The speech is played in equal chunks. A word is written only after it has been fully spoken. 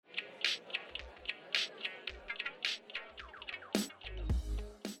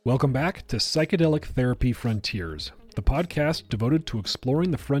Welcome back to Psychedelic Therapy Frontiers, the podcast devoted to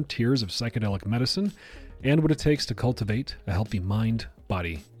exploring the frontiers of psychedelic medicine and what it takes to cultivate a healthy mind,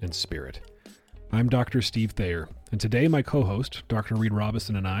 body, and spirit. I'm Dr. Steve Thayer, and today my co-host, Dr. Reed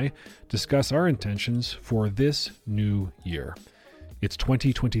Robison, and I discuss our intentions for this new year. It's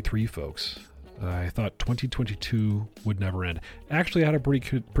 2023, folks. I thought 2022 would never end. Actually, I had a pretty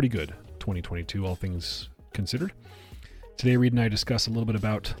good 2022, all things considered. Today, Reed and I discuss a little bit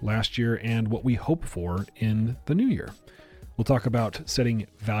about last year and what we hope for in the new year. We'll talk about setting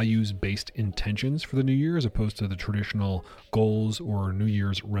values-based intentions for the new year as opposed to the traditional goals or New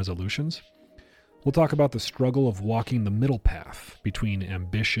Year's resolutions. We'll talk about the struggle of walking the middle path between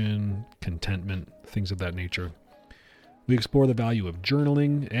ambition, contentment, things of that nature. We explore the value of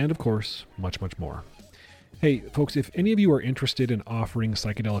journaling and, of course, much, much more. Hey, folks, if any of you are interested in offering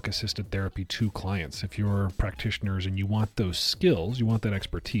psychedelic-assisted therapy to clients, if you're practitioners and you want those skills, you want that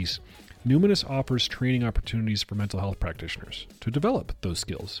expertise, Numinous offers training opportunities for mental health practitioners to develop those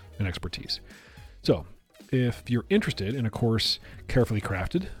skills and expertise. So, if you're interested in a course carefully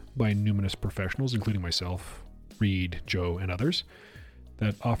crafted by Numinous professionals, including myself, Reed, Joe, and others,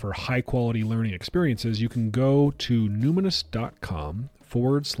 that offer high-quality learning experiences, you can go to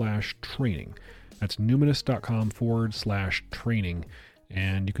numinous.com/training. That's numinous.com/training,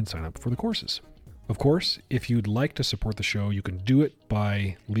 and you can sign up for the courses. Of course, if you'd like to support the show, you can do it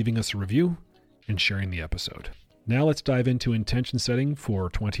by leaving us a review and sharing the episode. Now let's dive into intention setting for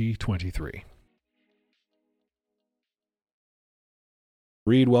 2023.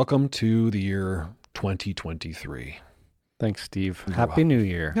 Reed, welcome to the year 2023. Thanks, Steve. Happy New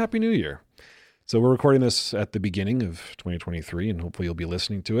Year. Happy New Year. So we're recording this at the beginning of 2023, and hopefully you'll be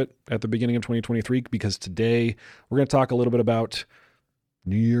listening to it at the beginning of 2023, because today we're going to talk a little bit about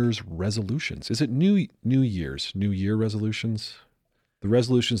New Year's resolutions. Is it New Year resolutions? The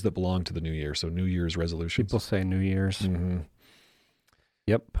resolutions that belong to the new year, so New Year's resolutions. People say New Year's. Mm-hmm.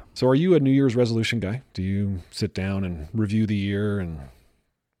 Yep. So are you a New Year's resolution guy? Do you sit down and review the year and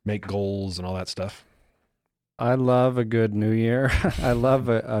make goals and all that stuff? I love a good New Year. I love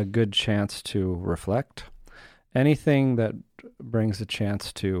a good chance to reflect. Anything that brings a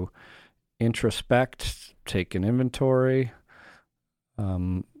chance to introspect, take an inventory,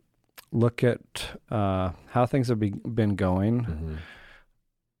 look at how things have been going,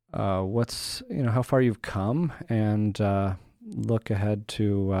 how far you've come, and look ahead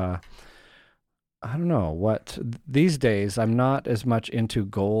to, these days I'm not as much into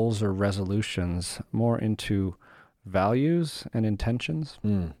goals or resolutions, more into values and intentions.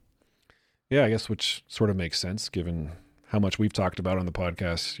 Yeah, I guess, which sort of makes sense given how much we've talked about on the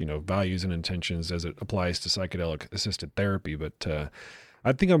podcast, values and intentions as it applies to psychedelic assisted therapy. But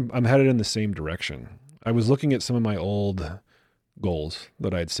I think I'm headed in the same direction. I was looking at some of my old goals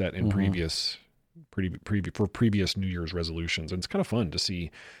that I'd set in previous New Year's resolutions. And it's kind of fun to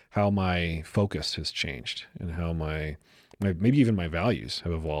see how my focus has changed and how my maybe even my values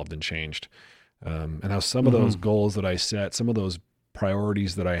have evolved and changed. And how some of those goals that I set, some of those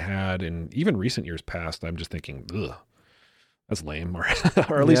priorities that I had in even recent years past, I'm just thinking, ugh, that's lame, or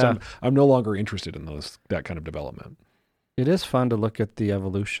at least I'm no longer interested in that kind of development. It is fun to look at the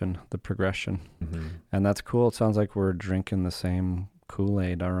evolution, the progression. And that's cool. It sounds like we're drinking the same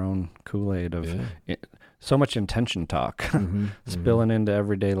Kool-Aid, our own Kool-Aid of so much intention talk spilling into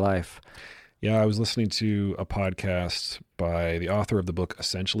everyday life. Yeah, I was listening to a podcast by the author of the book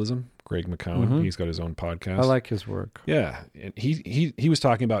Essentialism, Greg McKeown. He's got his own podcast. I like his work. Yeah, and he was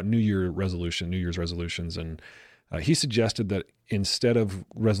talking about New Year's resolutions, and he suggested that instead of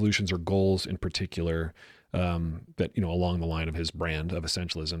resolutions or goals in particular, that along the line of his brand of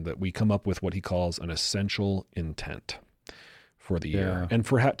Essentialism, that we come up with what he calls an essential intent for the year, and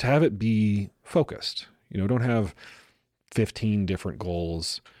to have it be focused. Don't have 15 different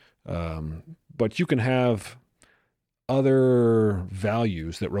goals, but you can have other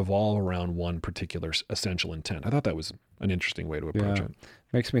values that revolve around one particular essential intent. I thought that was an interesting way to approach it.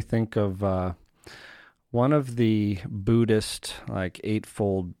 Makes me think of one of the Buddhist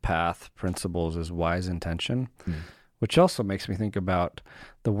eightfold path principles is wise intention, which also makes me think about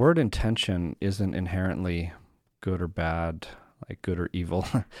the word intention isn't inherently good or bad, like good or evil.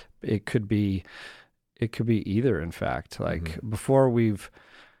 It could be either, in fact. Before we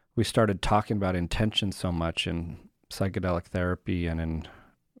started talking about intention so much in psychedelic therapy and in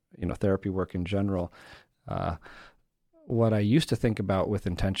therapy work in general, what I used to think about with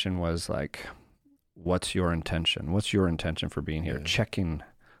intention was what's your intention? What's your intention for being here? Checking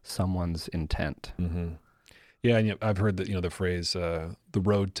someone's intent. Yeah, and I've heard that, the phrase, the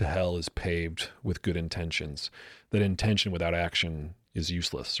road to hell is paved with good intentions. That intention without action is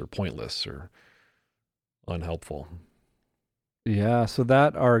useless or pointless or unhelpful. Yeah, so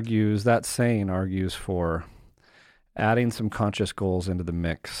that saying argues for adding some conscious goals into the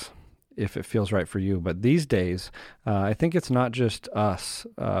mix if it feels right for you. But these days, I think it's not just us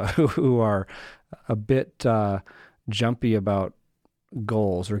who are a bit jumpy about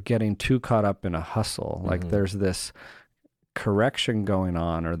goals or getting too caught up in a hustle. Like there's this correction going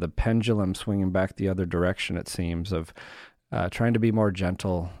on, or the pendulum swinging back the other direction, it seems, of trying to be more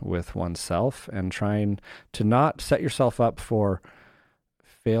gentle with oneself and trying to not set yourself up for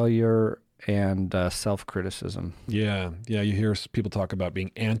failure and self-criticism. Yeah. You hear people talk about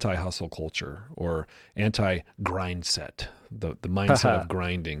being anti-hustle culture or anti-grind set, the mindset of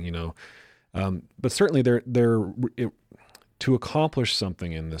grinding, but certainly to accomplish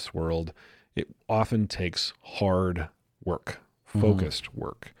something in this world, it often takes hard work, focused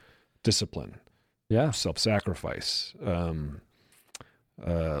work, discipline, self-sacrifice,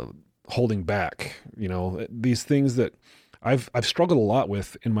 holding back, these things that I've struggled a lot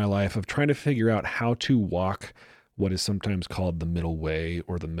with in my life, of trying to figure out how to walk what is sometimes called the middle way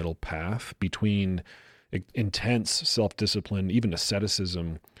or the middle path between intense self-discipline, even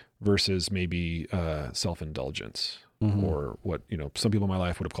asceticism, versus maybe self-indulgence or what, some people in my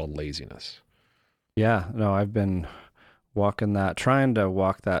life would have called laziness. Yeah, no, I've been trying to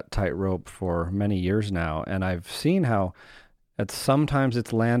walk that tightrope for many years now. And I've seen how sometimes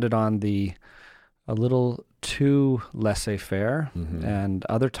it's landed on a little too laissez-faire, and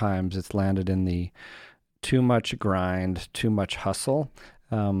other times it's landed in the too much grind, too much hustle.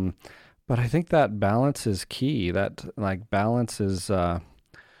 But I think that balance is key. That balance is, at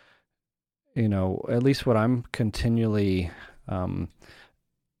least what I'm continually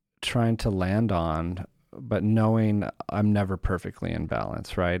trying to land on, but knowing I'm never perfectly in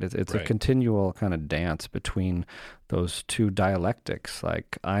balance, right? It's right. A continual kind of dance between those two dialectics.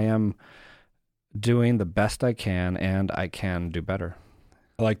 Like, I am doing the best I can, and I can do better.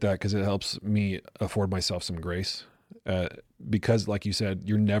 I like that because it helps me afford myself some grace. Because, like you said,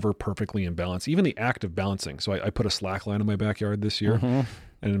 you're never perfectly in balance. Even the act of balancing. So I put a slack line in my backyard this year, and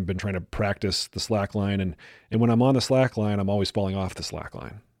I've been trying to practice the slack line. And when I'm on the slack line, I'm always falling off the slack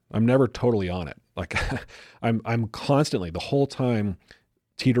line. I'm never totally on it. Like I'm constantly the whole time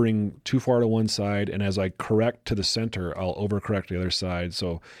teetering too far to one side, and as I correct to the center, I'll overcorrect the other side.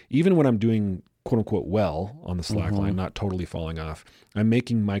 So even when I'm doing quote unquote well on the slack line, not totally falling off, I'm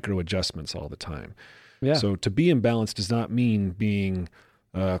making micro adjustments all the time. Yeah. So to be in balance does not mean being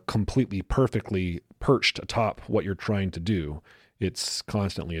completely perfectly perched atop what you're trying to do. It's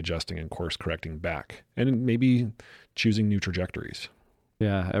constantly adjusting and course correcting back, and maybe choosing new trajectories.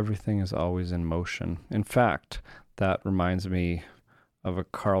 Yeah, everything is always in motion. In fact, that reminds me of a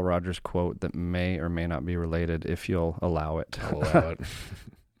Carl Rogers quote that may or may not be related, if you'll allow it. I'll allow it.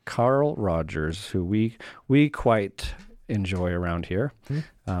 Carl Rogers, who we quite enjoy around here,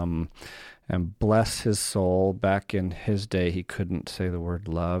 and bless his soul, back in his day, he couldn't say the word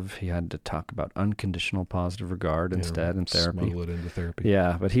love. He had to talk about unconditional positive regard instead in therapy. Smuggle it into therapy.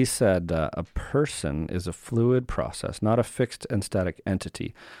 Yeah, but he said a person is a fluid process, not a fixed and static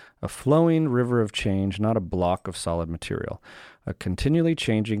entity. A flowing river of change, not a block of solid material. A continually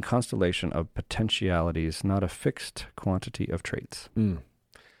changing constellation of potentialities, not a fixed quantity of traits.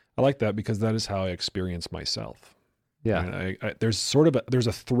 I like that because that is how I experience myself. Yeah. And there's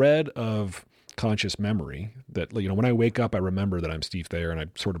a thread of conscious memory that, when I wake up, I remember that I'm Steve Thayer, and I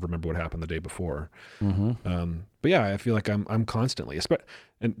sort of remember what happened the day before. But yeah, I feel like I'm constantly,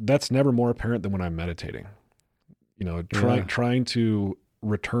 and that's never more apparent than when I'm meditating, trying to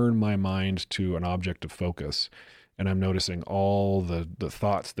return my mind to an object of focus. And I'm noticing all the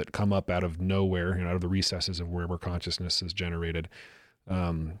thoughts that come up out of nowhere, out of the recesses of wherever consciousness is generated.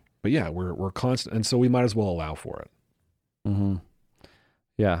 But yeah, we're constant, and so we might as well allow for it.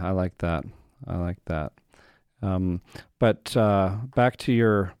 Yeah, I like that. But back to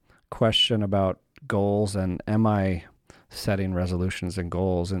your question about goals, and am I setting resolutions and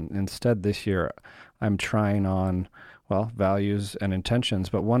goals? And instead, this year, I'm trying on, values and intentions,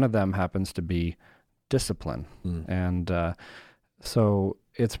 but one of them happens to be discipline. And so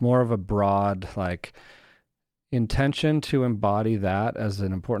it's more of a broad, intention to embody that as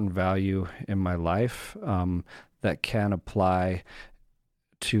an important value in my life, that can apply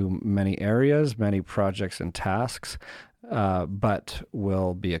to many areas, many projects and tasks, but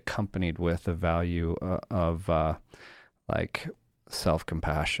will be accompanied with a value of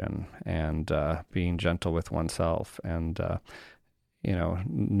self-compassion and being gentle with oneself, and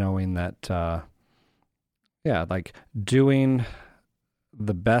knowing that doing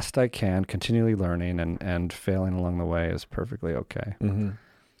the best I can, continually learning and failing along the way is perfectly okay. Mm-hmm.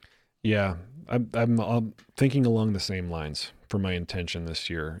 Yeah, I'm thinking along the same lines for my intention this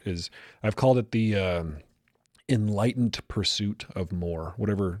year. Is I've called it the enlightened pursuit of more,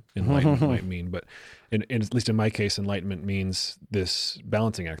 whatever enlightenment might mean. But at least in my case, enlightenment means this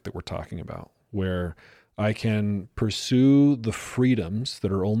balancing act that we're talking about, where I can pursue the freedoms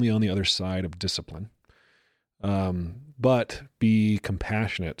that are only on the other side of discipline, but be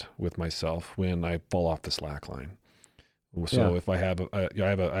compassionate with myself when I fall off the slack line. So if I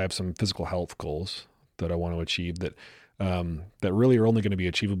have some physical health goals that I want to achieve that really are only going to be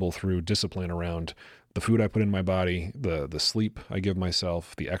achievable through discipline around the food I put in my body, the sleep I give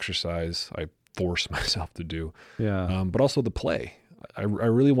myself, the exercise I force myself to do, but also the play. I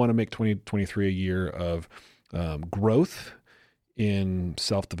really want to make 2023 a year of growth in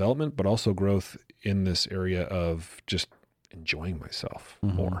self-development, but also growth in this area of just enjoying myself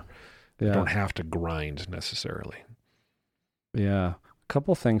more. I don't have to grind necessarily. Yeah. A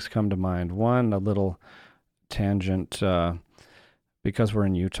couple things come to mind. One, a little tangent, because we're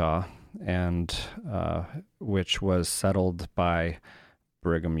in Utah, and which was settled by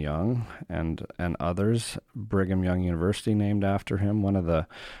Brigham Young and others. Brigham Young University named after him, one of the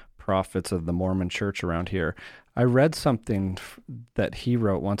prophets of the Mormon church around here. I read something that he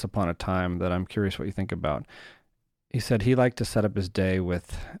wrote once upon a time that I'm curious what you think about. He said he liked to set up his day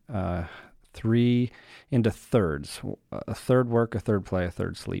with 3 into thirds: a third work, a third play, a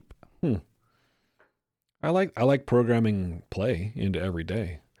third sleep. I like programming play into every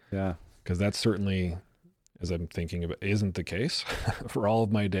day. Yeah, because that's certainly, as I'm thinking of it, isn't the case for all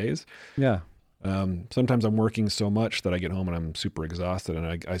of my days. Yeah. Sometimes I'm working so much that I get home and I'm super exhausted,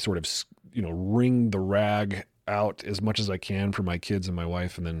 and I sort of wring the rag out as much as I can for my kids and my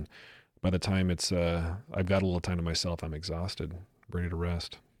wife, and then by the time it's I've got a little time to myself, I'm exhausted, ready to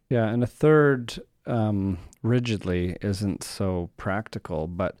rest. Yeah, and a third rigidly isn't so practical,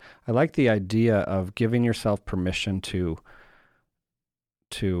 but I like the idea of giving yourself permission to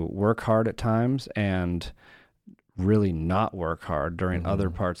work hard at times and really not work hard during other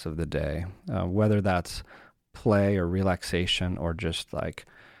parts of the day, whether that's play or relaxation or just like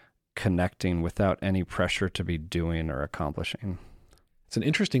connecting without any pressure to be doing or accomplishing. It's an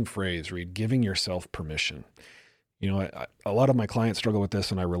interesting phrase, Reed, giving yourself permission. A lot of my clients struggle with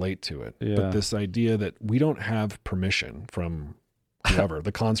this, and I relate to it. Yeah. But this idea that we don't have permission from whoever,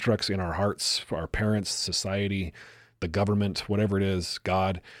 the constructs in our hearts, our parents, society, the government, whatever it is,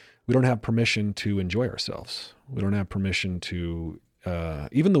 God, we don't have permission to enjoy ourselves. We don't have permission to,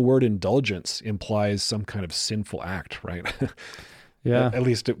 even the word indulgence implies some kind of sinful act, right? Yeah. At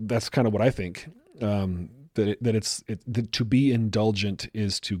least that's kind of what I think. That to be indulgent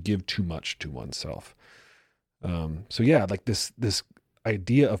is to give too much to oneself. So yeah, like this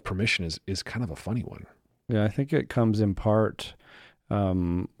idea of permission is kind of a funny one. Yeah, I think it comes in part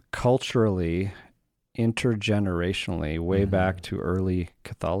culturally, intergenerationally, way back to early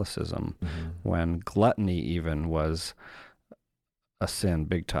Catholicism, when gluttony even was a sin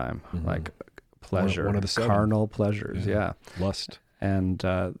big time, like pleasure, one of the 7. Carnal pleasures, Lust. And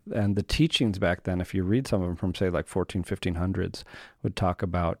the teachings back then, if you read some of them from, say, like 1500s, would talk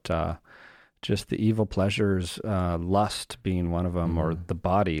about just the evil pleasures, lust being one of them, or the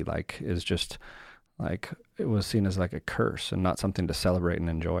body, like, is just like, it was seen as like a curse and not something to celebrate and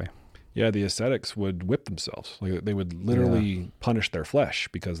enjoy. Yeah, the ascetics would whip themselves. Like, they would literally punish their flesh,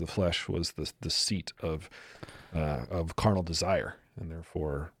 because the flesh was the seat of carnal desire and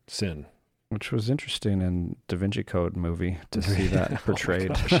therefore sin. Which was interesting in Da Vinci Code movie to see that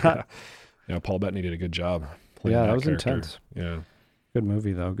portrayed. Oh gosh, yeah, Paul Bettany did a good job playing that that was character. intense. Yeah. Good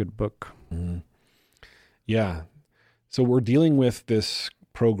movie, though. Good book. Mm-hmm. Yeah. So we're dealing with this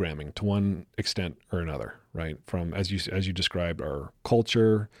programming to one extent or another, right? From, as you described, our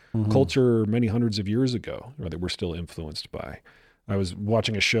culture many hundreds of years ago, right, that we're still influenced by. I was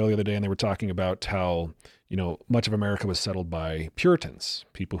watching a show the other day, and they were talking about how, much of America was settled by Puritans,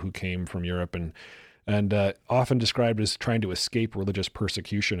 people who came from Europe and often described as trying to escape religious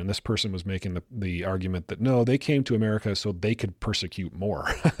persecution. And this person was making the argument that, no, they came to America so they could persecute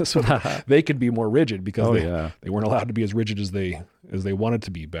more, so they could be more rigid, because they weren't allowed to be as rigid as they wanted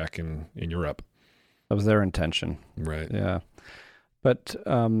to be back in Europe. That was their intention. Right. Yeah. But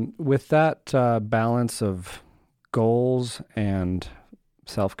with that balance of goals and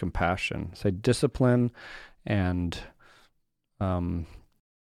self-compassion, say discipline and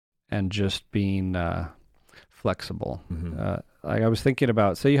just being flexible. I was thinking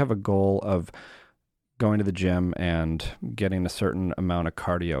about, say you have a goal of going to the gym and getting a certain amount of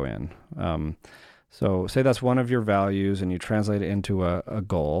cardio in. So say that's one of your values and you translate it into a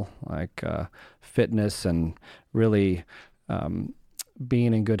goal like fitness and really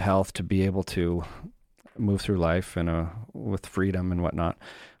being in good health to be able to move through life with freedom and whatnot.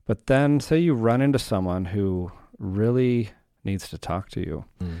 But then say you run into someone who really needs to talk to you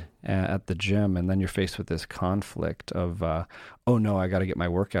at the gym, and then you're faced with this conflict of, oh no, I got to get my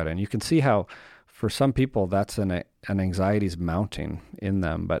workout in. You can see how for some people that's an anxiety's mounting in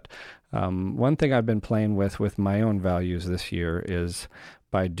them. But one thing I've been playing with my own values this year is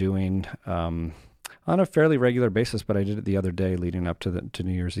by doing on a fairly regular basis, but I did it the other day leading up to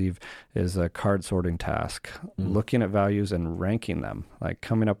New Year's Eve, is a card sorting task, looking at values and ranking them, like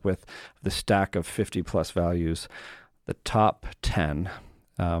coming up with the stack of 50 plus values, the top 10,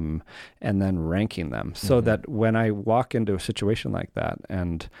 and then ranking them so that when I walk into a situation like that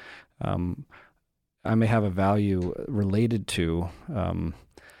and I may have a value related to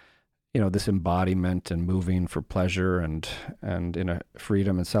this embodiment and moving for pleasure and in a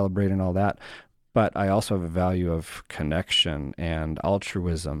freedom and celebrating all that. But I also have a value of connection and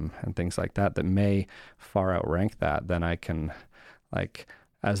altruism and things like that may far outrank that. Then I can,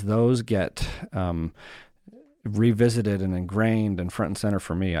 as those get revisited and ingrained and front and center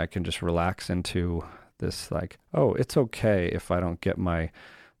for me, I can just relax into this oh, it's okay if I don't get my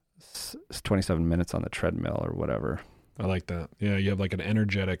 27 minutes on the treadmill or whatever. I like that. Yeah, you have an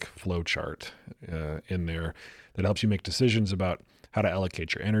energetic flow chart in there that helps you make decisions about how to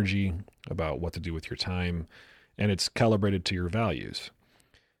allocate your energy, about what to do with your time, and it's calibrated to your values.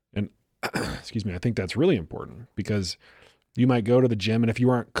 And excuse me, I think that's really important because you might go to the gym, and if you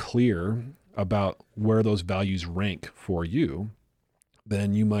aren't clear about where those values rank for you,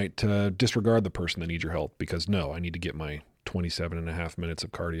 then you might disregard the person that needs your help because, no, I need to get my 27 and a half minutes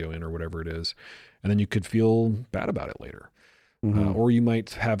of cardio in or whatever it is. And then you could feel bad about it later. Or you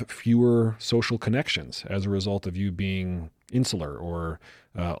might have fewer social connections as a result of you being insular or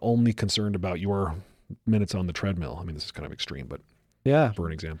only concerned about your minutes on the treadmill. I mean, this is kind of extreme, but yeah, for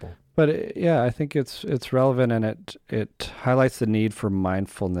an example. But I think it's relevant, and it highlights the need for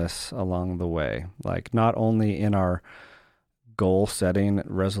mindfulness along the way, not only in our goal setting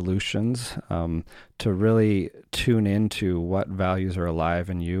resolutions, to really tune into what values are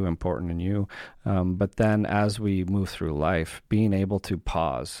alive in you, important in you. But then as we move through life, being able to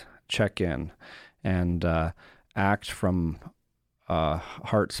pause, check in, and act from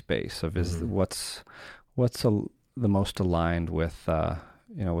heart space of what's the most aligned with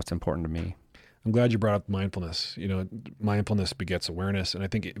what's important to me. I'm glad you brought up mindfulness. Mindfulness begets awareness, and I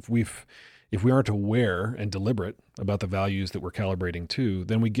think if we aren't aware and deliberate about the values that we're calibrating to,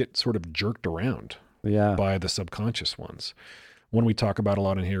 then we get sort of jerked around by the subconscious ones. One we talk about a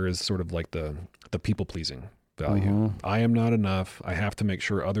lot in here is sort of the people-pleasing value. I am not enough. I have to make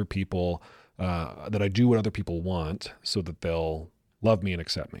sure other people, that I do what other people want so that they'll love me and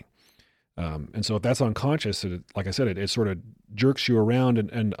accept me. And so if that's unconscious, like I said, it sort of jerks you around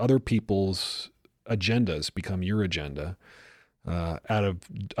and other people's agendas become your agenda out of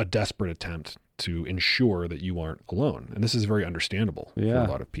a desperate attempt to ensure that you aren't alone. And this is very understandable for a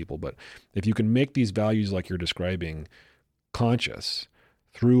lot of people. But if you can make these values like you're describing conscious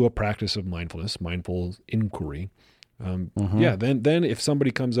through a practice of mindfulness, mindful inquiry, then if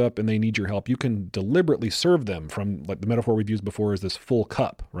somebody comes up and they need your help, you can deliberately serve them from, the metaphor we've used before is this full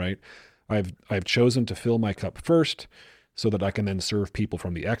cup, right? I've chosen to fill my cup first so that I can then serve people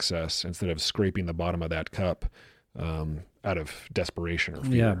from the excess instead of scraping the bottom of that cup out of desperation or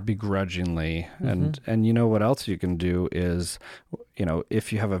fear. Yeah, begrudgingly. And what else you can do is,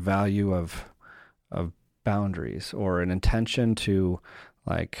 if you have a value of boundaries or an intention to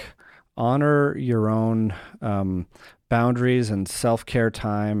honor your own boundaries and self-care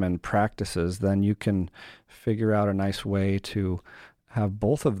time and practices, then you can figure out a nice way to have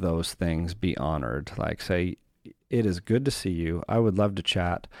both of those things be honored. Say, it is good to see you. I would love to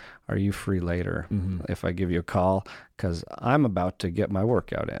chat. Are you free later if I give you a call? Because I'm about to get my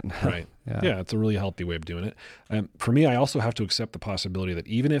workout in. Right. Yeah, it's a really healthy way of doing it. For me, I also have to accept the possibility that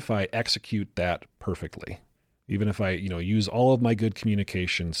even if I execute that perfectly, even if I use all of my good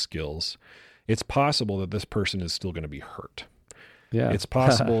communication skills, it's possible that this person is still going to be hurt. Yeah. It's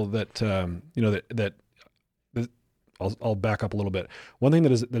possible that I'll back up a little bit. One thing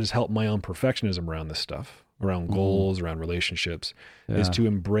that has helped my own perfectionism around this stuff, around goals, around relationships, is to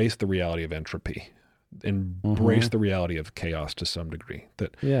embrace the reality of entropy, embrace the reality of chaos to some degree.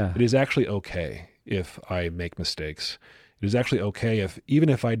 That it is actually okay if I make mistakes. It is actually okay even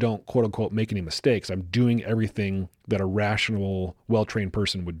if I don't quote unquote make any mistakes, I'm doing everything that a rational, well-trained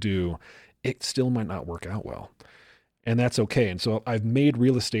person would do. It still might not work out well. And that's okay. And so I've made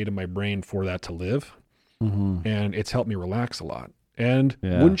real estate in my brain for that to live. And it's helped me relax a lot. And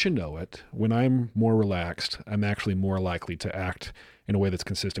wouldn't you know it, when I'm more relaxed, I'm actually more likely to act in a way that's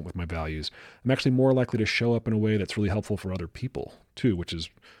consistent with my values. I'm actually more likely to show up in a way that's really helpful for other people too, which is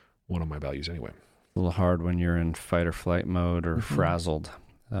one of my values anyway. A little hard when you're in fight or flight mode or frazzled.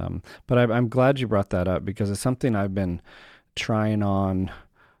 But I'm glad you brought that up, because it's something I've been trying on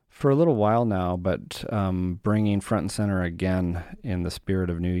for a little while now, but bringing front and center again in the spirit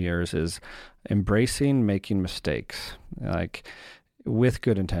of New Year's is embracing making mistakes, like with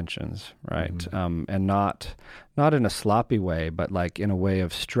good intentions, right? And not in a sloppy way, but like in a way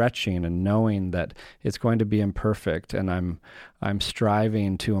of stretching and knowing that it's going to be imperfect, and I'm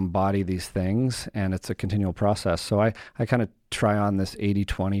striving to embody these things, and it's a continual process. So I kind of try on this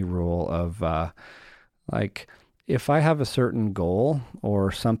 80-20 rule of like, if I have a certain goal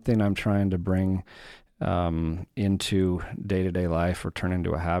or something I'm trying to bring into day-to-day life or turn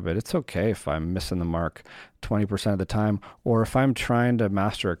into a habit, it's okay if I'm missing the mark 20% of the time. Or if I'm trying to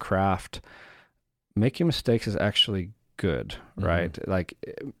master a craft, making mistakes is actually good, right? Like,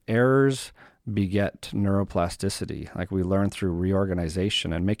 errors beget neuroplasticity. Like, we learn through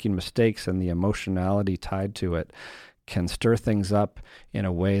reorganization, and making mistakes and the emotionality tied to it can stir things up in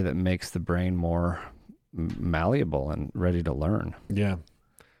a way that makes the brain more malleable and ready to learn. Yeah.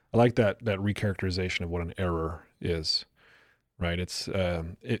 I like that recharacterization of what an error is, right? It's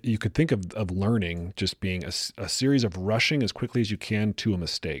you could think of learning just being a series of rushing as quickly as you can to a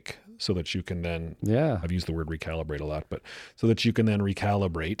mistake, so that you can then, I've used the word recalibrate a lot, but so that you can then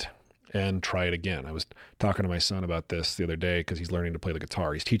recalibrate and try it again. I was talking to my son about this the other day because he's learning to play the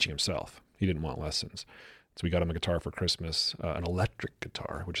guitar. He's teaching himself. He didn't want lessons. So we got him a guitar for Christmas, an electric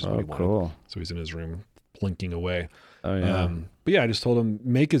guitar, which is what he wanted. Cool. So he's in his room plinking away. Oh yeah. But yeah, I just told him,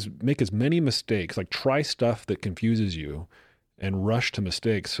 make as many mistakes, like try stuff that confuses you and rush to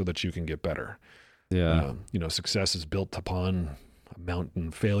mistakes so that you can get better. Yeah. Success is built upon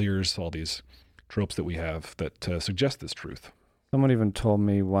mountain failures, all these tropes that we have that suggest this truth. Someone even told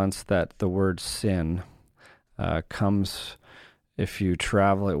me once that the word sin comes, if you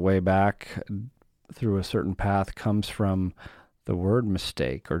travel it way back through a certain path, comes from the word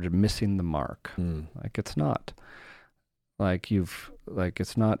mistake or missing the mark. Like, it's not like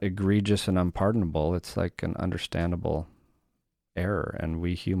it's not egregious and unpardonable. It's like an understandable error, and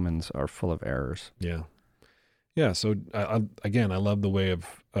we humans are full of errors. Yeah. Yeah. So I love the way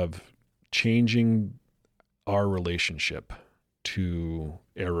of changing our relationship to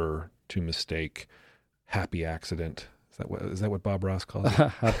error, to mistake, happy accident. Is that what Bob Ross calls it?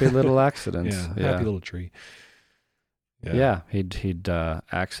 Happy little accidents. Yeah. Happy little tree. Yeah. He'd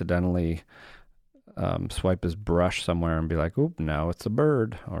accidentally swipe his brush somewhere and be like, "Oop, now it's a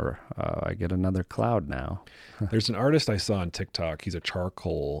bird," or "I get another cloud now." There's an artist I saw on TikTok. He's a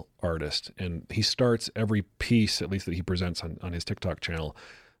charcoal artist, and he starts every piece, at least that he presents on his TikTok channel,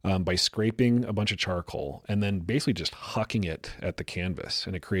 by scraping a bunch of charcoal and then basically just hucking it at the canvas,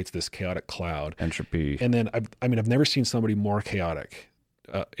 and it creates this chaotic cloud. Entropy. And then I've never seen somebody more chaotic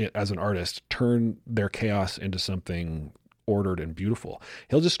as an artist turn their chaos into something ordered and beautiful.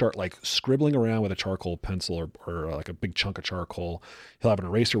 He'll just start like scribbling around with a charcoal pencil or like a big chunk of charcoal. He'll have an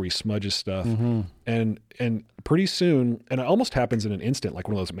eraser where he smudges stuff, and pretty soon, and it almost happens in an instant, like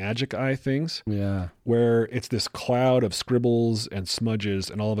one of those magic eye things. Yeah, where it's this cloud of scribbles and smudges,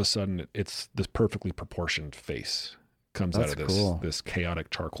 and all of a sudden it's this perfectly proportioned face comes out of this chaotic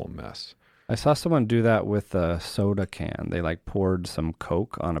charcoal mess. I saw someone do that with a soda can. They like poured some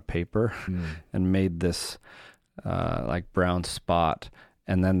Coke on a paper and made this like brown spot,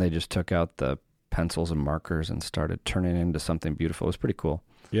 and then they just took out the pencils and markers and started turning it into something beautiful. It was pretty cool.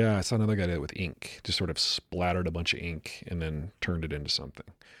 Yeah, I saw another guy do it with ink, just sort of splattered a bunch of ink and then turned it into something.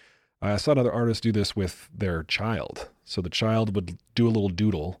 I saw another artist do this with their child. So the child would do a little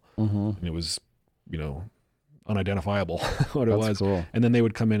doodle, and it was, unidentifiable what it was. Cool. And then they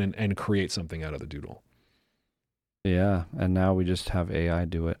would come in and create something out of the doodle. Yeah, and now we just have AI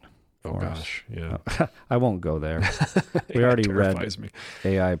do it. Oh gosh, yeah. I won't go there. We already read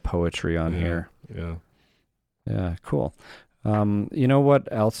AI poetry on here. Yeah. Yeah, cool. You know what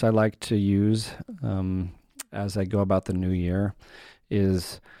else I like to use as I go about the new year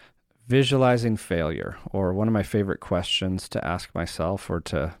is visualizing failure. Or one of my favorite questions to ask myself or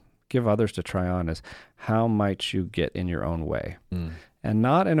to give others to try on is, how might you get in your own way? And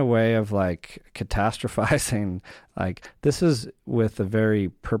not in a way of like catastrophizing. Like, this is with a very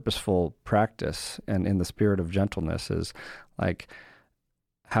purposeful practice and in the spirit of gentleness, is like,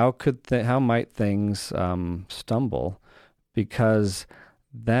 how might things stumble? Because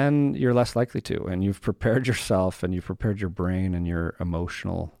then you're less likely to, and you've prepared yourself and you've prepared your brain and your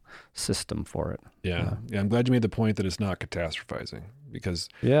emotional system for it. Yeah. I'm glad you made the point that it's not catastrophizing, because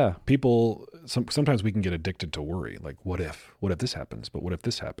Yeah. people, sometimes we can get addicted to worry. Like, what if this happens? But what if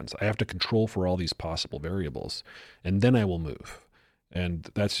this happens? I have to control for all these possible variables, and then I will move. And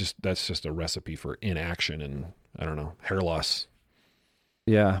that's just a recipe for inaction and, I don't know, hair loss.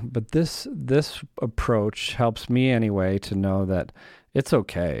 Yeah, but this approach helps me anyway to know that it's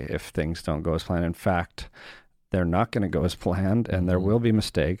okay if things don't go as planned. In fact, they're not going to go as planned, and there will be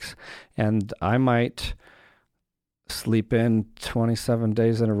mistakes. And I might sleep in 27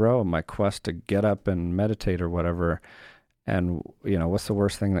 days in a row in my quest to get up and meditate or whatever. And, what's the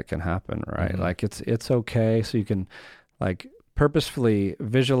worst thing that can happen, right? Mm-hmm. Like it's okay. So you can purposefully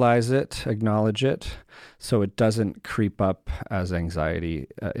visualize it, acknowledge it, so it doesn't creep up as anxiety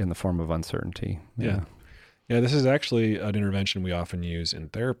in the form of uncertainty. Yeah. This is actually an intervention we often use in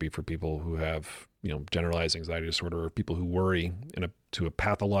therapy for people who have, generalized anxiety disorder, or people who worry to a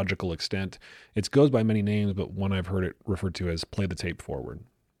pathological extent. It goes by many names, but one I've heard it referred to as play the tape forward.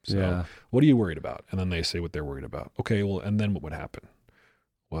 So what are you worried about? And then they say what they're worried about. Okay, well, and then what would happen?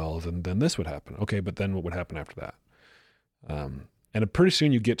 Well, then this would happen. Okay, but then what would happen after that? And pretty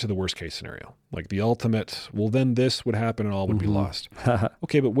soon you get to the worst case scenario, like the ultimate, well, then this would happen and all would be lost.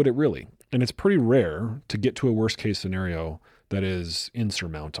 Okay, but would it really? And it's pretty rare to get to a worst case scenario that is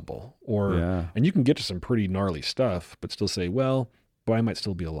insurmountable, and you can get to some pretty gnarly stuff, but still say, well, but I might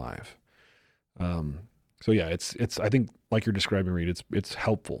still be alive. So yeah, it's, I think like you're describing, Reed, it's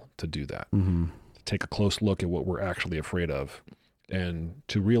helpful to do that, to take a close look at what we're actually afraid of, and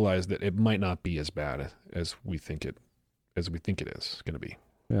to realize that it might not be as bad as we think it is going to be.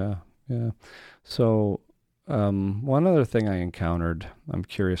 Yeah. So, one other thing I encountered, I'm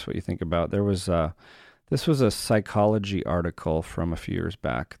curious what you think about. This was a psychology article from a few years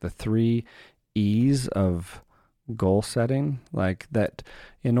back. The 3 E's of goal setting, like that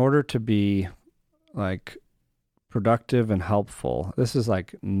in order to be like productive and helpful. This is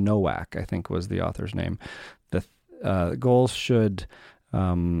like Nowak, I think was the author's name. The goals should,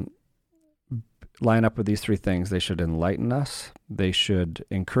 line up with these 3 things. They should enlighten us, they should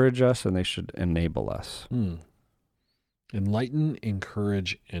encourage us, and they should enable us. Enlighten,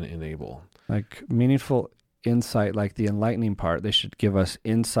 encourage, and enable. Like meaningful insight, like the enlightening part, they should give us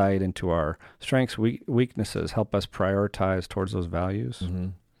insight into our strengths, weaknesses, help us prioritize towards those values. Mm-hmm.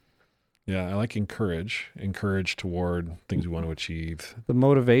 Yeah, I like encourage toward things we want to achieve. The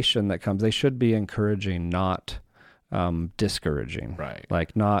motivation that comes, they should be encouraging, not discouraging. Right.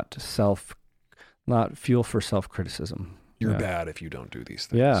 Like not fuel for self-criticism. You're bad if you don't do these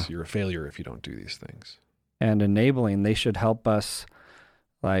things. Yeah. You're a failure if you don't do these things. And enabling, they should help us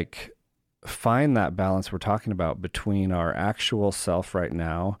like find that balance we're talking about between our actual self right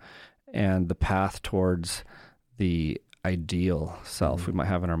now and the path towards the ideal self we might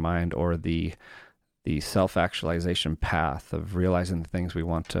have in our mind, or the self-actualization path of realizing the things we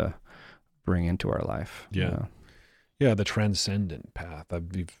want to bring into our life. Yeah. The transcendent path.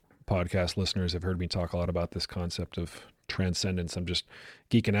 Podcast listeners have heard me talk a lot about this concept of transcendence. I'm just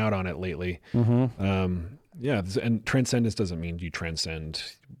geeking out on it lately. And transcendence doesn't mean you transcend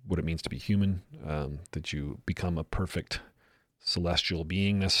what it means to be human, that you become a perfect celestial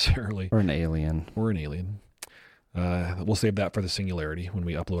being necessarily. Or an alien. We'll save that for the singularity when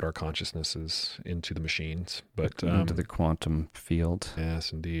we upload our consciousnesses into the machines. But into the quantum field.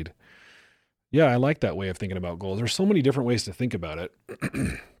 Yes, indeed. Yeah, I like that way of thinking about goals. There's so many different ways to think about it.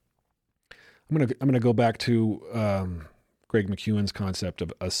 I'm gonna go back to Greg McKeown's concept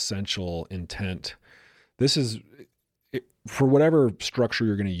of essential intent. This is for whatever structure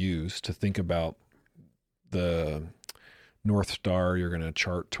you're going to use to think about the North Star you're going to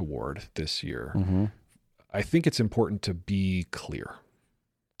chart toward this year. I think it's important to be clear,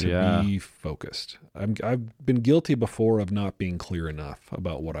 to be focused. I've been guilty before of not being clear enough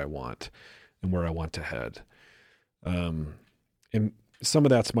about what I want and where I want to head. And some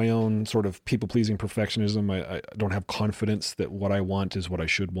of that's my own sort of people-pleasing perfectionism. I don't have confidence that what I want is what I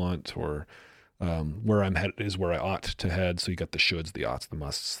should want, or where I'm headed is where I ought to head. So you got the shoulds, the oughts, the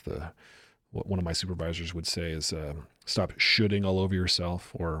musts. What one of my supervisors would say is stop shoulding all over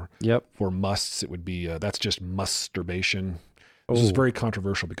yourself. Or for musts, it would be that's just masturbation. This is very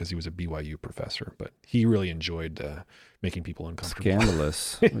controversial because he was a BYU professor, but he really enjoyed making people uncomfortable.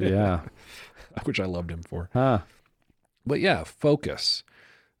 Scandalous. Yeah. Which I loved him for. But yeah, focus.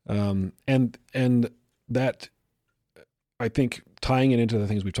 And that, I think, tying it into the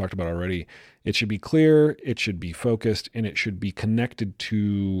things we've talked about already, it should be clear, it should be focused, and it should be connected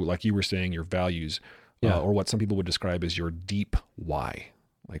to, like you were saying, your values, or what some people would describe as your deep why.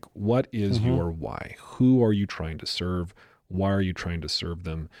 Like, what is your why? Who are you trying to serve? Why are you trying to serve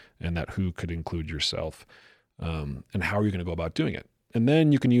them? And that who could include yourself. And how are you going to go about doing it? And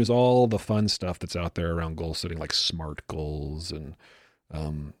then you can use all the fun stuff that's out there around goal setting, like SMART goals. And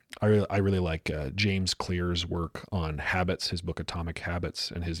I really like James Clear's work on habits, his book Atomic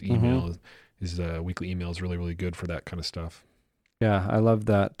Habits, and his email, his weekly email is really, really good for that kind of stuff. Yeah, I love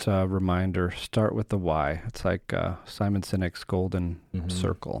that reminder. Start with the why. It's like Simon Sinek's golden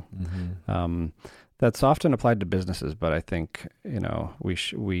circle. That's often applied to businesses, but I think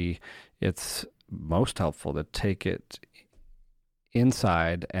it's most helpful to take it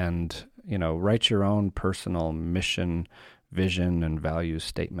inside and write your own personal mission, vision, and value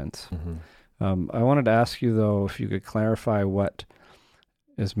statements. I wanted to ask you though if you could clarify what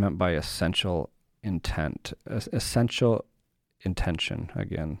is meant by essential intent, essential intention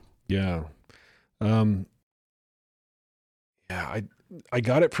again. Yeah. I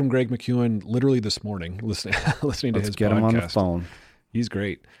got it from Greg McKeown literally this morning, listening to his podcast. Let's get him on the phone. He's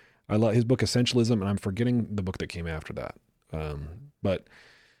great. I love his book Essentialism, and I'm forgetting the book that came after that. But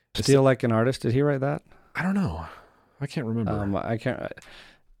Steal Like an Artist, did he write that? I don't know. I can't remember. I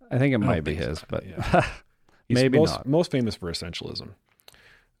think it might be his, but yeah. maybe not. Most famous for essentialism.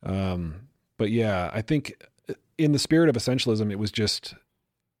 But yeah, I think in the spirit of essentialism, it was just,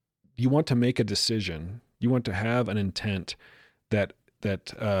 you want to make a decision. You want to have an intent that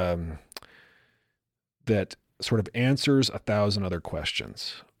sort of answers 1,000 other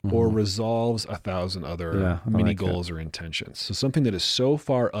questions or resolves 1,000 other mini goals or intentions. So something that is so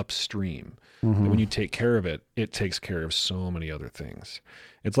far upstream that when you take care of it, it takes care of so many other things.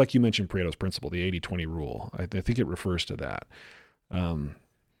 It's like you mentioned Pareto's principle, the 80-20 rule. I think it refers to that. And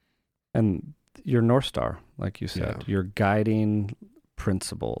your North Star, like you said, your guiding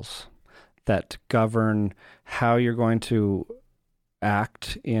principles that govern how you're going to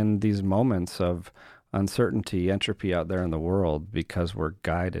act in these moments of uncertainty, entropy out there in the world, because we're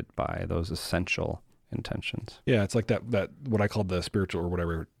guided by those essential intentions. Yeah, it's like that what I called the spiritual or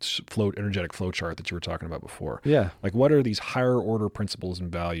whatever energetic flow chart that you were talking about before. Yeah. Like, what are these higher order principles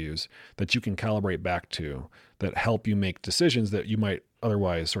and values that you can calibrate back to that help you make decisions that you might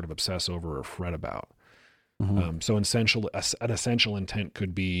otherwise sort of obsess over or fret about? So an essential intent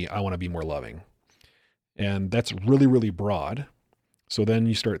could be, I want to be more loving. And that's really, really broad. So then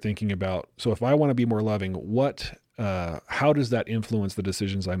you start thinking about, so if I want to be more loving, how does that influence the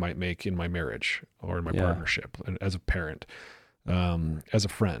decisions I might make in my marriage or in my partnership, as a parent, as a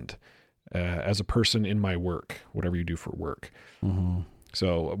friend, as a person in my work, whatever you do for work.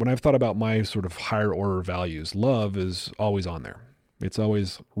 So when I've thought about my sort of higher order values, love is always on there. It's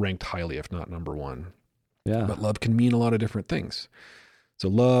always ranked highly, if not number one. Yeah. But love can mean a lot of different things. So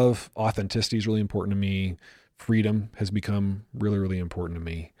love, authenticity is really important to me. Freedom has become really, really important to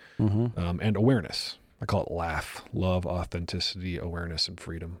me. And awareness. I call it LAUGH. Love, authenticity, awareness, and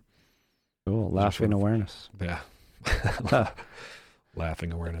freedom. Cool. Laughing awareness. Yeah.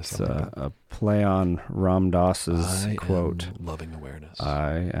 Laughing awareness. It's a play on Ram Dass's quote. Loving awareness.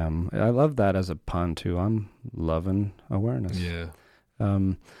 I love that as a pun too. I'm loving awareness. Yeah.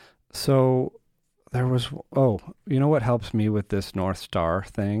 So there was, you know what helps me with this North Star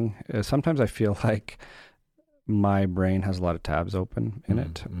thing is sometimes I feel like my brain has a lot of tabs open in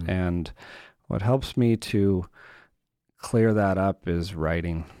it. And what helps me to clear that up is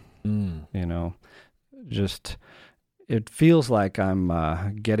writing. Just, it feels like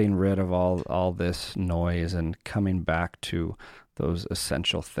I'm getting rid of all this noise and coming back to those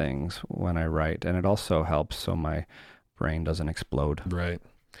essential things when I write. And it also helps so my brain doesn't explode. Right.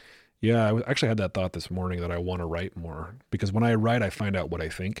 Yeah, I actually had that thought this morning that I want to write more, because when I write, I find out what I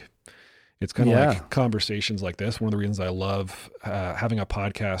think. It's kind of like conversations like this. One of the reasons I love having a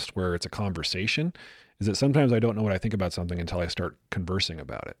podcast where it's a conversation is that sometimes I don't know what I think about something until I start conversing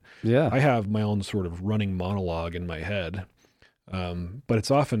about it. Yeah. I have my own sort of running monologue in my head, but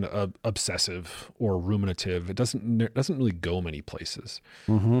it's often obsessive or ruminative. It doesn't really go many places.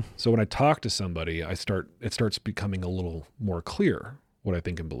 So when I talk to somebody, it starts becoming a little more clear what I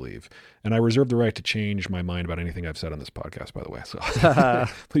think and believe. And I reserve the right to change my mind about anything I've said on this podcast, by the way. So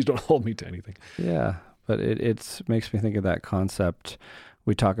please don't hold me to anything. Yeah. But it makes me think of that concept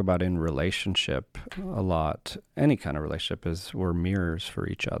we talk about in relationship a lot. Any kind of relationship is we're mirrors for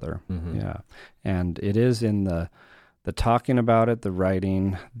each other. Yeah. And it is in the talking about it, the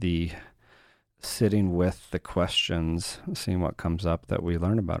writing, the sitting with the questions, seeing what comes up that we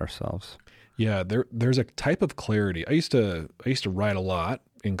learn about ourselves. Yeah, there's a type of clarity. I used to write a lot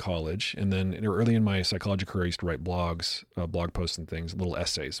in college, and then early in my psychology career, I used to write blogs, blog posts and things, little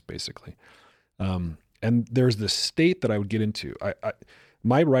essays, basically. And there's this state that I would get into.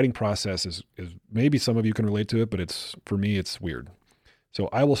 my writing process is maybe some of you can relate to it, but for me, it's weird. So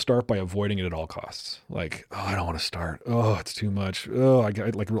I will start by avoiding it at all costs. Like, oh, I don't want to start. Oh, it's too much. Oh, I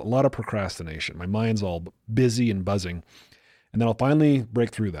got like a lot of procrastination. My mind's all busy and buzzing. And then I'll finally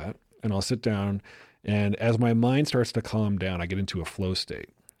break through that and I'll sit down. And as my mind starts to calm down, I get into a flow state.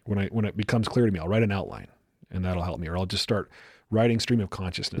 When it becomes clear to me, I'll write an outline and that'll help me. Or I'll just start writing stream of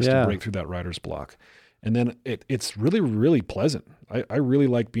consciousness to break through that writer's block. And then it's really, really pleasant. I really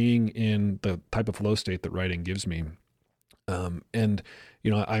like being in the type of flow state that writing gives me. And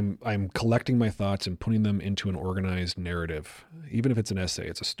I'm collecting my thoughts and putting them into an organized narrative. Even if it's an essay,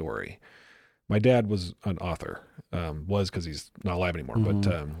 it's a story. My dad was an author, was because he's not alive anymore, but,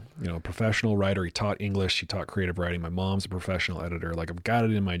 a professional writer. He taught English. He taught creative writing. My mom's a professional editor. Like I've got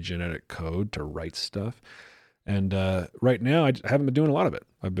it in my genetic code to write stuff. And right now, I haven't been doing a lot of it.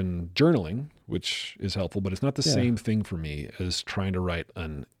 I've been journaling, which is helpful, but it's not the same thing for me as trying to write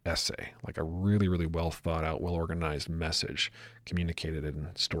an essay, like a really, really well thought out, well organized message communicated in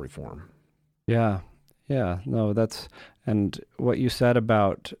story form. Yeah. Yeah. No, and what you said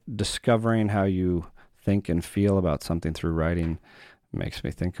about discovering how you think and feel about something through writing makes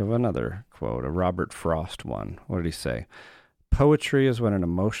me think of another quote, a Robert Frost one. What did he say? Poetry is when an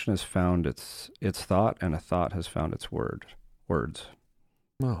emotion has found its thought and a thought has found its words.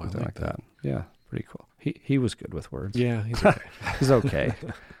 Oh, I like that. Yeah, pretty cool. He was good with words. Yeah, he's okay. He's okay.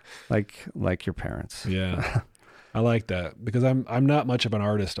 like your parents. Yeah. I like that because I'm not much of an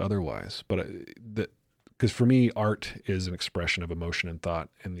artist otherwise, but because for me, art is an expression of emotion and thought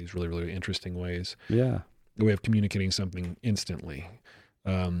in these really, really interesting ways. Yeah. The way of communicating something instantly.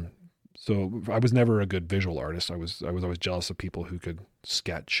 So I was never a good visual artist. I was always jealous of people who could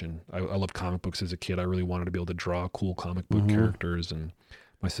sketch, and I loved comic books as a kid. I really wanted to be able to draw cool comic book characters, and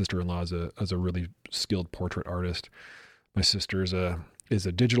my sister-in-law is a really skilled portrait artist. My sister is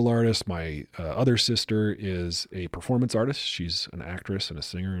a digital artist. My other sister is a performance artist. She's an actress and a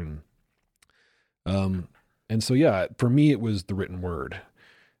singer, and so yeah, for me it was the written word.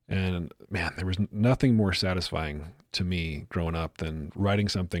 And man, there was nothing more satisfying to me growing up than writing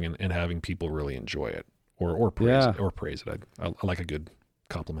something and having people really enjoy it or praise it. I like a good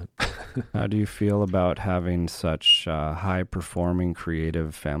compliment. How do you feel about having such high performing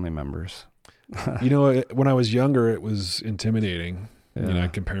creative family members? When I was younger, it was intimidating. Yeah.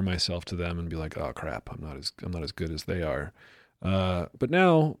 I'd compare myself to them and be like, oh crap, I'm not as good as they are. But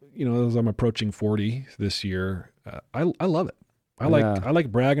now, as I'm approaching 40 this year, I love it. I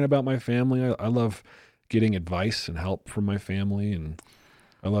like bragging about my family. I love getting advice and help from my family, and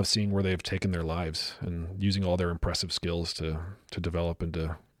I love seeing where they've taken their lives and using all their impressive skills to develop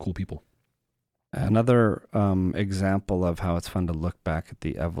into cool people. Another example of how it's fun to look back at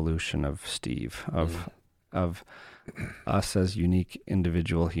the evolution of Steve, of us as unique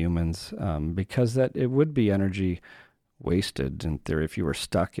individual humans, because that it would be energy wasted in theory if you were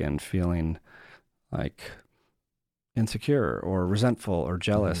stuck in feeling like insecure or resentful or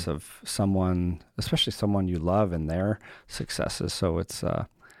jealous of someone, especially someone you love and their successes. So it's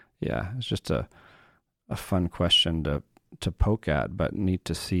it's just a fun question to poke at, but neat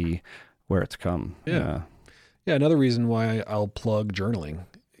to see where it's come. Yeah. Another reason why I'll plug journaling.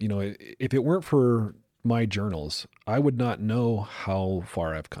 If it weren't for my journals, I would not know how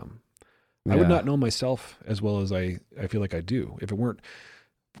far I've come. I would not know myself as well as I feel like I do if it weren't.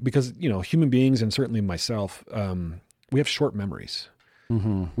 Because, human beings, and certainly myself, we have short memories.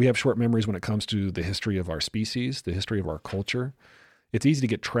 Mm-hmm. We have short memories when it comes to the history of our species, the history of our culture. It's easy to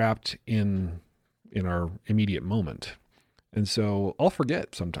get trapped in our immediate moment. And so I'll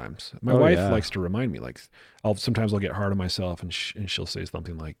forget sometimes. My wife likes to remind me, like, sometimes I'll get hard on myself and she'll say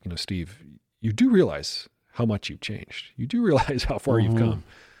something like, Steve, you do realize how much you've changed. You do realize how far you've come.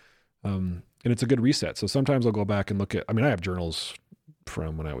 And it's a good reset. So sometimes I'll go back and look at, I have journals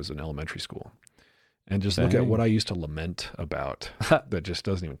from when I was in elementary school and just look at what I used to lament about that just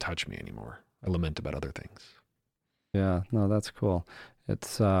doesn't even touch me anymore. I lament about other things. Yeah, no, that's cool.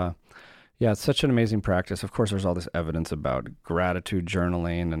 It's, it's such an amazing practice. Of course, there's all this evidence about gratitude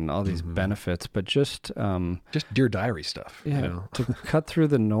journaling and all these benefits, but just Dear Diary stuff. Yeah, to cut through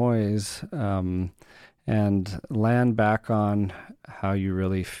the noise and land back on how you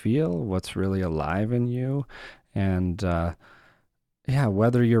really feel, what's really alive in you, and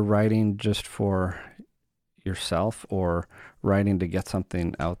whether you're writing just for yourself or writing to get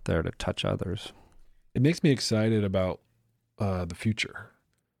something out there to touch others. It makes me excited about the future,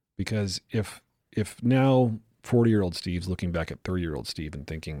 because if now 40-year-old Steve's looking back at 30-year-old Steve and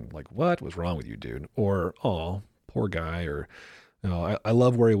thinking like, what was wrong with you, dude? Or, oh, poor guy. Or, I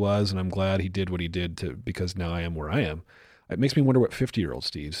love where he was and I'm glad he did what he did because now I am where I am. it makes me wonder what 50-year-old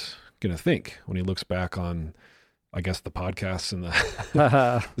Steve's going to think when he looks back on, I guess, the podcasts and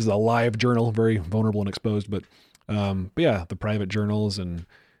this is a live journal, very vulnerable and exposed, but yeah, the private journals and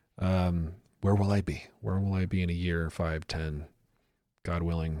where will I be? Where will I be in a year, 5, 10, God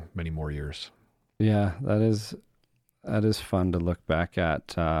willing, many more years? Yeah, that is fun to look back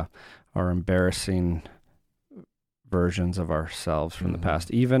at our embarrassing versions of ourselves from the past.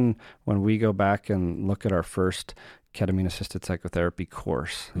 Even when we go back and look at our first ketamine-assisted psychotherapy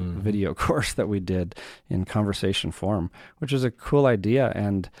course, video course that we did in conversation form, which is a cool idea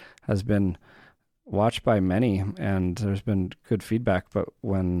and has been watched by many, and there's been good feedback. But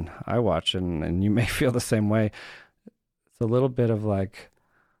when I watch, and you may feel the same way, it's a little bit of like,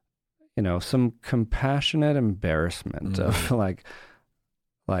 some compassionate embarrassment of like,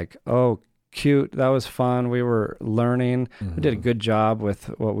 oh, cute, that was fun, we were learning, we did a good job with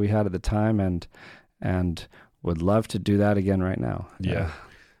what we had at the time, and would love to do that again right now. Yeah.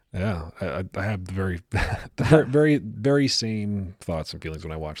 I have the very, very same thoughts and feelings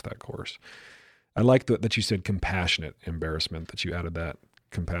when I watch that course. I like that you said compassionate embarrassment, that you added that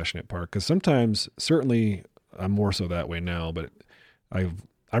compassionate part, because sometimes, certainly I'm more so that way now, but I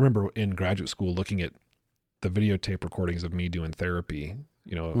remember in graduate school looking at the videotape recordings of me doing therapy.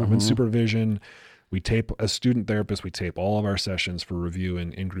 I'm in supervision. As student therapists, we tape all of our sessions for review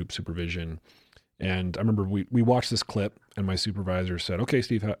and in-group supervision. And I remember we watched this clip, and my supervisor said, "Okay,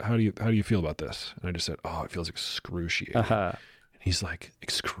 Steve, how do you feel about this?" And I just said, "Oh, it feels excruciating." And he's like,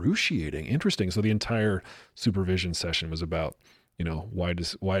 "Excruciating? Interesting." So the entire supervision session was about, why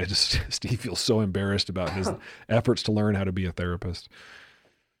does Steve feel so embarrassed about his efforts to learn how to be a therapist?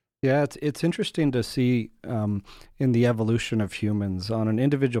 Yeah, it's interesting to see in the evolution of humans on an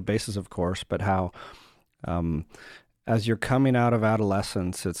individual basis, of course, but how as you're coming out of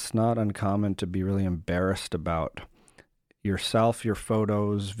adolescence, it's not uncommon to be really embarrassed about yourself, your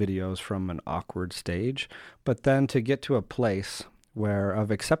photos, videos from an awkward stage, but then to get to a place where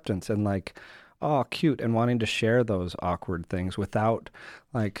of acceptance and like, oh, cute, and wanting to share those awkward things without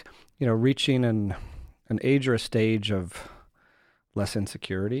reaching an age or a stage of less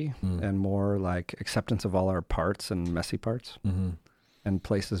insecurity and more like acceptance of all our parts and messy parts and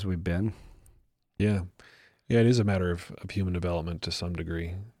places we've been. Yeah. Yeah, it is a matter of human development to some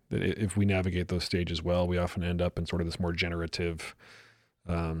degree. That if we navigate those stages well, we often end up in sort of this more generative,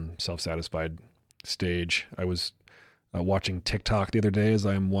 self-satisfied stage. I was watching TikTok the other day, as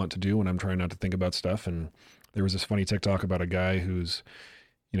I am wont to do when I'm trying not to think about stuff, and there was this funny TikTok about a guy who's,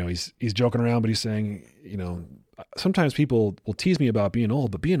 he's joking around, but he's saying, sometimes people will tease me about being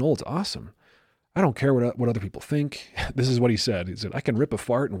old, but being old's awesome. I don't care what other people think. This is what he said. He said, I can rip a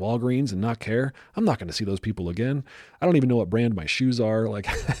fart in Walgreens and not care. I'm not going to see those people again. I don't even know what brand my shoes are. Like,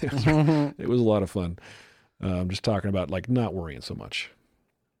 it was a lot of fun. Just talking about like not worrying so much.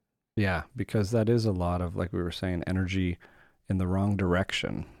 Yeah, because that is a lot of, like we were saying, energy in the wrong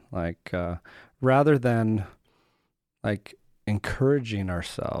direction. Like, rather than like encouraging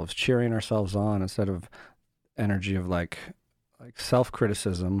ourselves, cheering ourselves on, instead of energy of like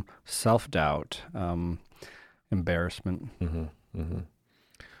self-criticism, self-doubt, embarrassment.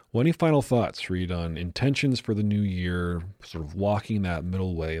 Well, any final thoughts, Reed, on intentions for the new year, sort of walking that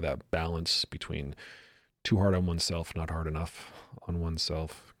middle way, that balance between too hard on oneself, not hard enough on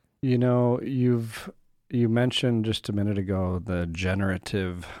oneself? You mentioned just a minute ago the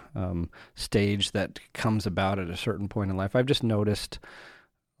generative stage that comes about at a certain point in life. I've just noticed,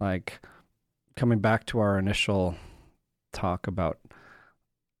 like, coming back to our initial talk about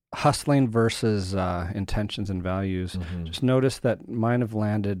hustling versus intentions and values, just notice that mine have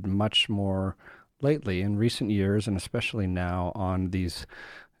landed much more lately in recent years, and especially now, on these,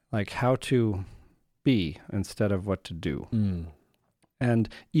 like, how to be instead of what to do. And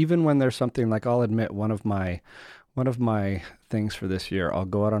even when there's something, like, I'll admit one of my things for this year, I'll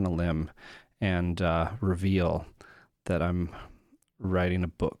go out on a limb and reveal that I'm writing a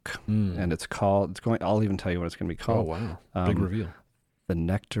book, and I'll even tell you what it's going to be called. Oh, wow. Big reveal. The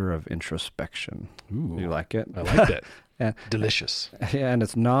Nectar of Introspection. Ooh, you like it? I like that. And, delicious. Yeah, and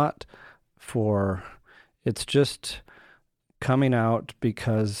it's just coming out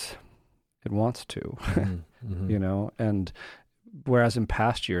because it wants to, and whereas in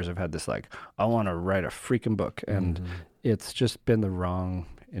past years I've had this, like, I want to write a freaking book, and it's just been the wrong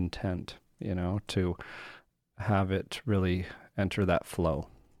intent, to have it really enter that flow.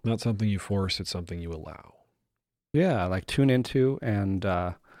 Not something you force, it's something you allow. Yeah, like tune into and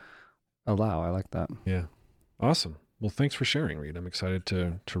allow. I like that. Yeah. Awesome. Well, thanks for sharing, Reed. I'm excited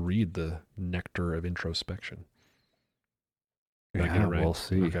to read The Nectar of Introspection. Did I get it right? We'll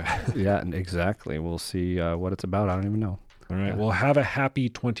see. Okay. Yeah, exactly. We'll see what it's about. I don't even know. All right. Well, have a happy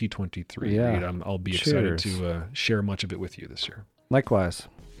 2023. Yeah. Reed. I'll be excited Cheers. to share much of it with you this year. Likewise.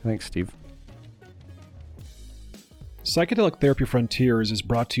 Thanks, Steve. Psychedelic Therapy Frontiers is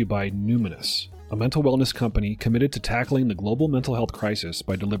brought to you by Numinous, a mental wellness company committed to tackling the global mental health crisis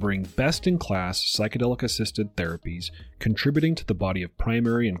by delivering best-in-class psychedelic-assisted therapies, contributing to the body of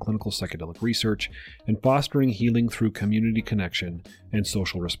primary and clinical psychedelic research, and fostering healing through community connection and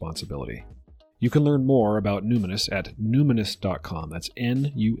social responsibility. You can learn more about Numinous at numinous.com. That's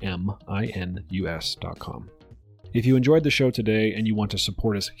Numinus.com. If you enjoyed the show today and you want to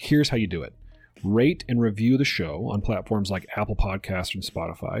support us, here's how you do it. Rate and review the show on platforms like Apple Podcasts and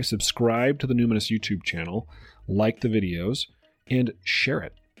Spotify. Subscribe to the Numinous YouTube channel, like the videos, and share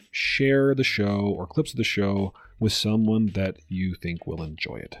it. Share the show or clips of the show with someone that you think will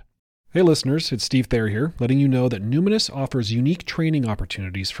enjoy it. Hey listeners, it's Steve Thayer here, letting you know that Numinous offers unique training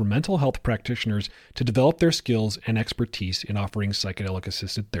opportunities for mental health practitioners to develop their skills and expertise in offering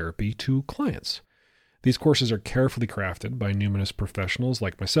psychedelic-assisted therapy to clients. These courses are carefully crafted by Numinous professionals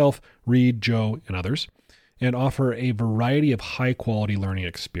like myself, Reed, Joe, and others, and offer a variety of high-quality learning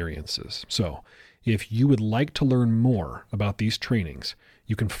experiences. So, if you would like to learn more about these trainings,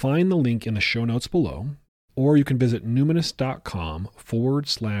 you can find the link in the show notes below, or you can visit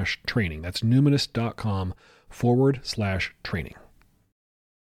numinous.com/training. That's numinous.com/training.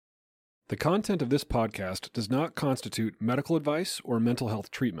 The content of this podcast does not constitute medical advice or mental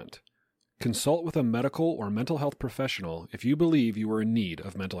health treatment. Consult with a medical or mental health professional if you believe you are in need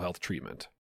of mental health treatment.